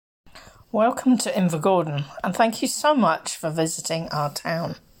Welcome to Invergordon, and thank you so much for visiting our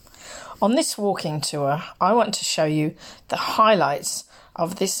town. On this walking tour, I want to show you the highlights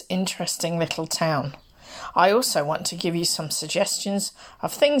of this interesting little town. I also want to give you some suggestions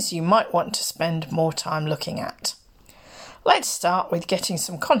of things you might want to spend more time looking at. Let's start with getting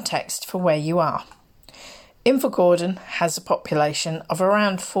some context for where you are. Invergordon has a population of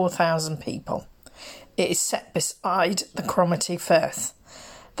around 4,000 people. It is set beside the Cromarty Firth.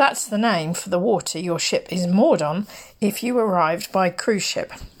 That's the name for the water your ship is moored on if you arrived by cruise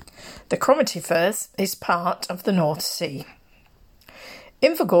ship. The Cromarty Firth is part of the North Sea.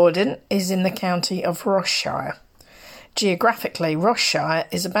 Invergordon is in the county of Ross-shire. Geographically, Ross-shire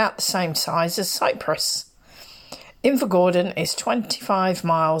is about the same size as Cyprus. Invergordon is 25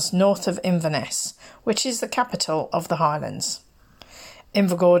 miles north of Inverness, which is the capital of the Highlands.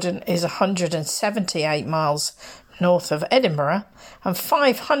 Invergordon is 178 miles north of Edinburgh and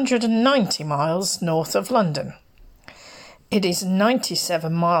 590 miles north of London. It is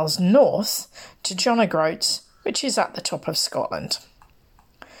 97 miles north to John O'Groats, which is at the top of Scotland.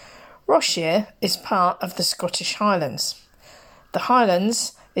 Ross-shire is part of the Scottish Highlands. The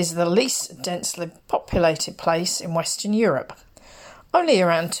Highlands is the least densely populated place in Western Europe. Only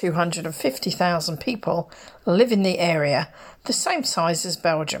around 250,000 people live in the area, the same size as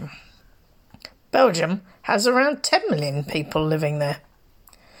Belgium. Belgium has around 10 million people living there.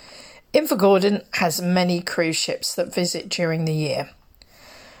 Invergordon has many cruise ships that visit during the year.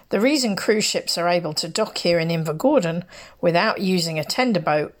 The reason cruise ships are able to dock here in Invergordon without using a tender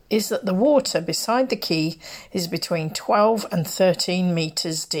boat is that the water beside the quay is between 12 and 13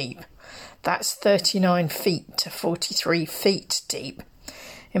 metres deep. That's 39 feet to 43 feet deep.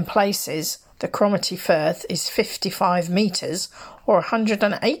 In places, the Cromarty Firth is 55 metres or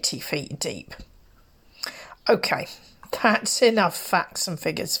 180 feet deep. Okay, that's enough facts and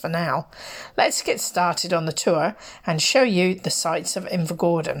figures for now. Let's get started on the tour and show you the sights of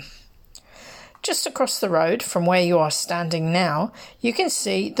Invergordon. Just across the road from where you are standing now, you can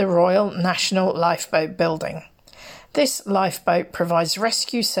see the Royal National Lifeboat Building. This lifeboat provides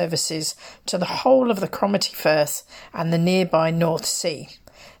rescue services to the whole of the Cromarty Firth and the nearby North Sea.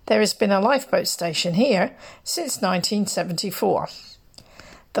 There has been a lifeboat station here since 1974.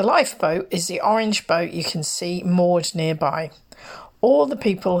 The lifeboat is the orange boat you can see moored nearby. All the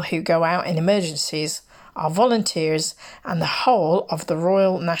people who go out in emergencies are volunteers, and the whole of the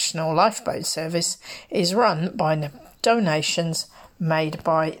Royal National Lifeboat Service is run by donations made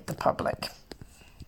by the public.